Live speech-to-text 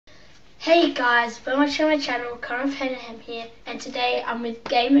Hey guys, welcome to my channel, Current Penham here, and today I'm with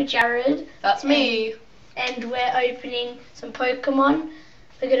Gamer Jarrod. That's me. And we're opening some Pokemon.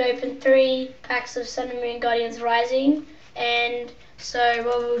 We're going to open 3 packs of Sun and Moon Guardians Rising, and so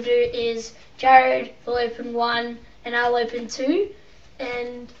what we'll do is Jarrod will open 1 and I'll open 2,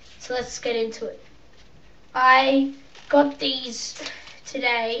 and so let's get into it. I got these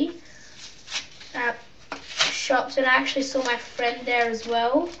today at shops and I actually saw my friend there as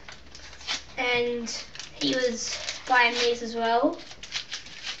well. And he was buying these as well,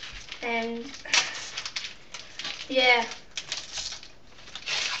 and yeah,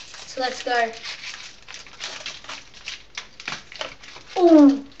 so let's go.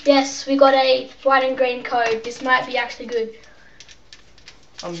 Ooh, yes, we got a white and green code. This might be actually good.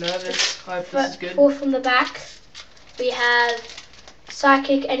 I'm nervous. I hope this is good. 4 from the back. We have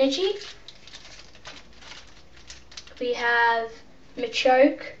Psychic Energy. We have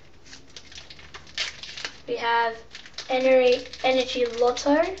Machoke. We have Energy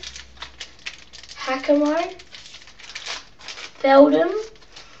Lotto, Hakamo, Beldum,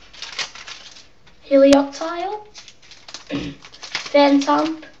 Helioptile,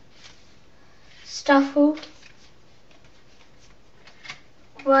 Phantom, Stuffle,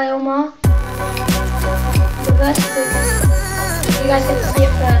 Ryoma, Reverse Figure. You guys get to see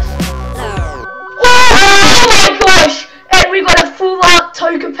it first. Oh my gosh! And we got a full art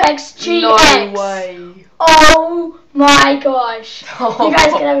Togepex GX! No way! Oh my gosh. You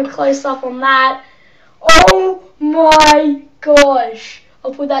guys can have a close up on that. Oh my gosh.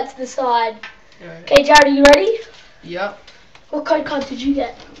 I'll put that to the side. Okay, Jarrod, are you ready? Yep. What code card did you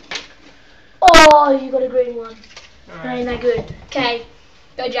get? Oh, you got a green one. Alright. Ain't that good? Okay,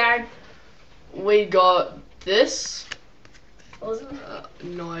 go Jarrod. We got this. What was it?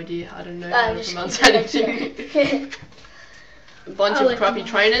 No idea. I don't know how to Just pronounce anything. A bunch of crappy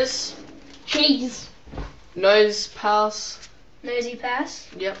trainers. Cheese. Nose pass. Nosy pass.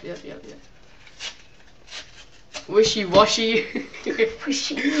 Yep. Wishy washy.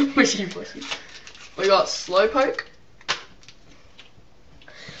 Wishy washy. We got Slowpoke.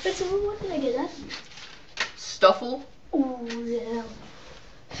 Wait, so what did I get that? Stuffle. Oh yeah.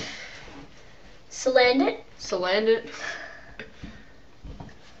 Salandit.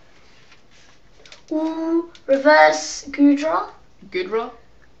 Ooh, Reverse Goodra.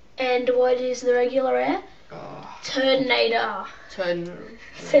 And what is the regular air? Turtonator. Sounds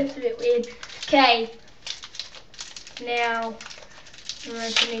a bit weird. Okay. Now, I'm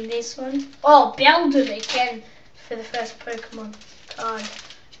opening this one. Oh, Beldum again for the first Pokemon card.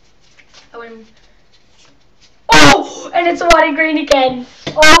 Oh, and it's white and green again.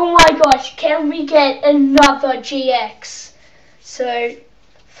 Oh my gosh, can we get another GX? So,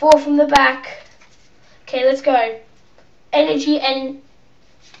 4 from the back. Okay, let's go. Energy and...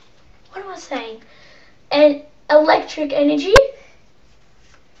 what am I saying? And Electric Energy.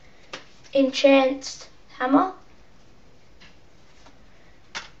 Enchanted Hammer.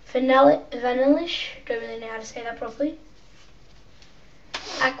 Vanillish. Don't really know how to say that properly.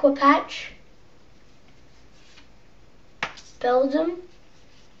 Aqua Patch. Beldum.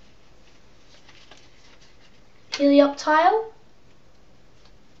 Helioptile.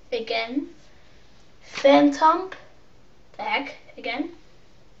 Again. Phantom. The heck? Again.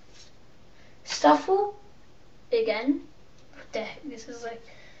 Stuffle. Again. What the heck? This is like...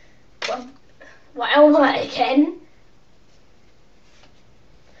 Wow, again.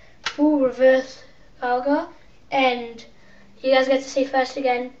 Full Reverse Alga. And you guys get to see first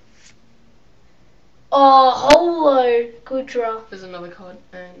again. Oh, Holo Goodra. There's another card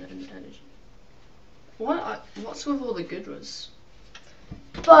and energy. What's with all the Goodras?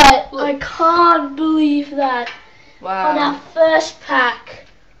 But look. I can't believe that. Wow. On our first pack,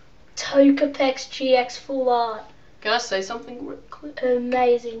 Togepex GX full art. Can I say something real quick?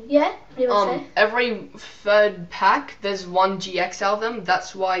 Amazing. Yeah? What do you want to say? Every third pack, there's 1 GX out of them.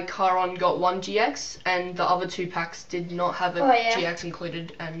 That's why Charon got 1 GX, and the other 2 packs did not have a GX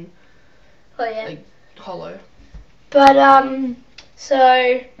included, and like holo. But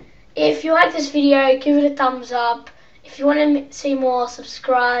so if you like this video, give it a thumbs up. If you want to see more,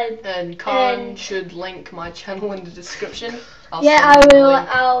 subscribe. And Charon should link my channel in the description.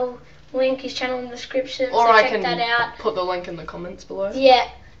 I'll link his channel in the description, or so I check can that out. Put the link in the comments below. Yeah,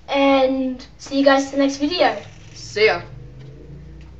 and see you guys in the next video. See ya.